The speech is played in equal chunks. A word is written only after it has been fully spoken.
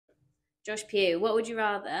Josh Pugh, what would you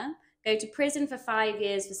rather? Go to prison for 5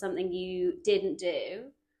 years for something you didn't do,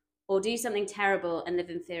 or do something terrible and live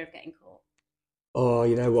in fear of getting caught? Oh,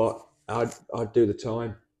 you know what? I'd do the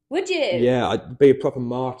time. Would you? Yeah, I'd be a proper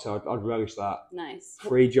martyr. I'd relish that. Nice.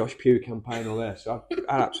 Free Josh Pugh campaign, all this. I'd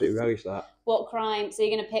absolutely relish that. What crime? So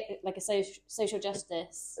you're going to pick like a social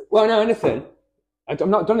justice? Well, no, anything. I've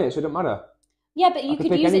not done it, so it doesn't matter. Yeah, but you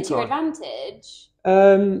could use it to your advantage.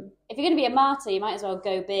 If you're going to be a martyr, you might as well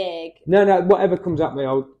go big. No, whatever comes at me,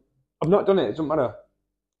 I've not done it. It doesn't matter.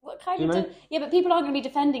 What kind of? Yeah, but people aren't going to be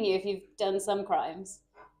defending you if you've done some crimes.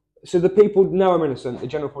 So the people know I'm innocent, the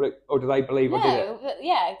general public, or do they believe I did it? No,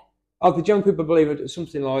 yeah. Oh, the general people believe it's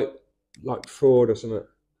something like fraud or something.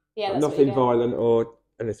 Yeah, like that's nothing violent or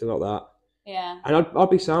anything like that. Yeah. And I'd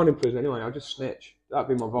be sound in prison anyway. I'd just snitch. That'd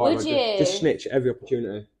be my vibe. Would you? Just snitch at every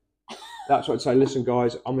opportunity. That's what I'd say. Listen,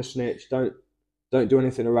 guys, I'm a snitch. Don't do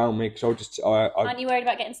anything around me because I'll just. Aren't you worried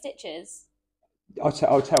about getting stitches? I'll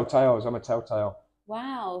tell tales. I'm a telltale.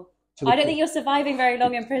 Wow. I don't think you're surviving very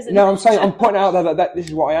long in prison. No, I'm saying I'm pointing out there that this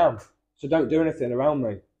is what I am. So don't do anything around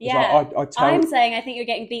me. Yeah. I'm saying I think you're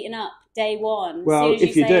getting beaten up day one. Well,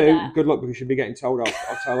 if you do, good luck because you'll be getting told off.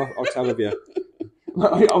 I'll tell of you.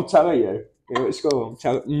 I'll tell you. At school, I'm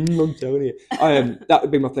telling you. That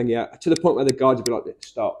would be my thing, yeah. To the point where the guards would be like,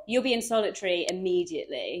 stop. You'll be in solitary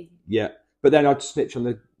immediately. Yeah. But then I'd snitch on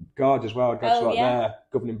the guards as well. I'd go to their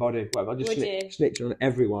governing body, whatever. I'd just snitch on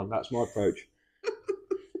everyone. That's my approach.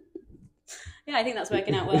 Yeah, I think that's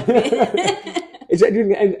working out well for you. Do you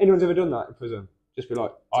think anyone's ever done that in prison? Just be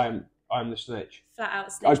like, I am the snitch. Flat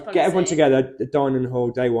out snitch policy. Get everyone together, the dining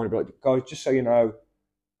hall, day one, and be like, guys, just so you know,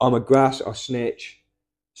 I'm a grass, I snitch.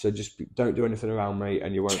 So just don't do anything around me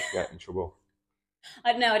and you won't get in trouble.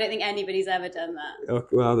 I don't think anybody's ever done that.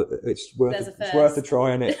 Well, it's worth a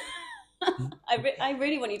try, isn't it? I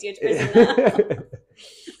really want you to go to prison now.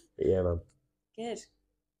 Yeah, man. Good.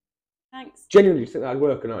 Thanks. Genuinely, do you think that'd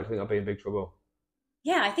work or not? Do you think I'd be in big trouble?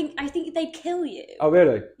 Yeah, I think they'd kill you. Oh,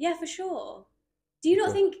 really? Yeah, for sure. Do you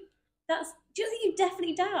not think you'd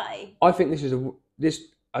definitely die? I think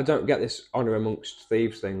I don't get this honour amongst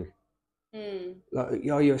thieves thing. Like,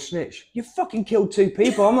 you're a snitch. You fucking killed 2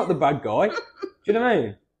 people. I'm not the bad guy. Do you know what I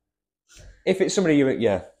mean? If it's somebody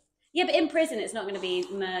yeah. Yeah, but in prison, it's not going to be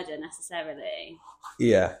murder necessarily.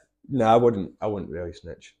 Yeah. No, I wouldn't really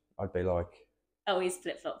snitch. I'd be like... Oh, he's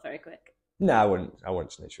flip-flop very quick. No, I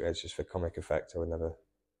wouldn't snitch. It's just for comic effect. I would never...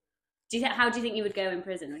 How do you think you would go in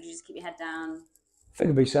prison? Would you just keep your head down? I think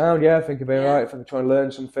it'd be sound, yeah. I think it'd be alright. If I'm trying to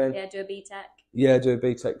learn something. Yeah, do a BTEC. Yeah, do a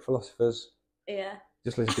BTEC philosophers. Yeah.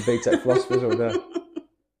 Just listen to BTEC philosophers all day.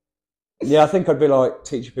 Yeah, I think I'd be like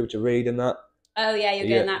teaching people to read and that. Oh yeah, you're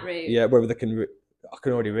going that route. Yeah, whether they can. I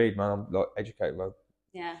can already read, man. I'm like educated mode.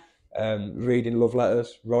 Yeah. Reading love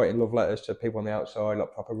letters, writing love letters to people on the outside,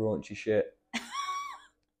 like proper raunchy shit. Do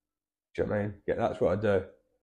you know what I mean? Yeah, that's what I do.